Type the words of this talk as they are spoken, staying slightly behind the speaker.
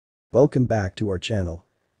Welcome back to our channel.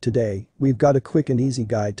 Today, we've got a quick and easy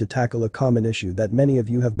guide to tackle a common issue that many of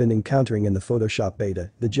you have been encountering in the Photoshop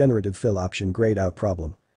beta, the generative fill option grayed out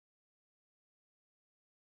problem.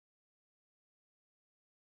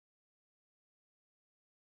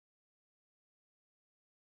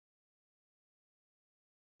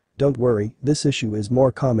 Don't worry, this issue is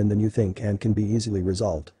more common than you think and can be easily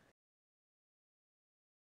resolved.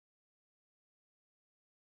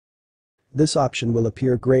 This option will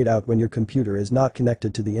appear grayed out when your computer is not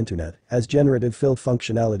connected to the internet, as generative fill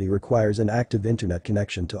functionality requires an active internet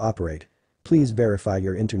connection to operate. Please verify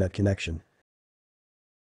your internet connection.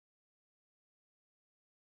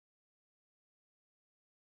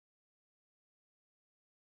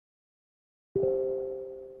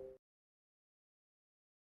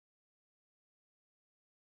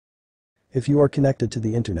 If you are connected to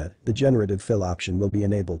the internet, the generative fill option will be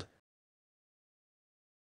enabled.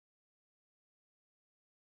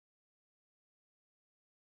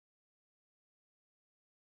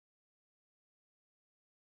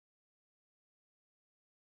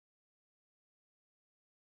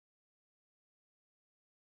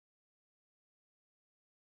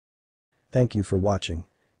 Thank you for watching.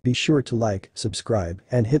 Be sure to like, subscribe,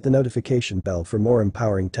 and hit the notification bell for more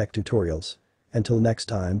empowering tech tutorials. Until next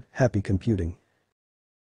time, happy computing.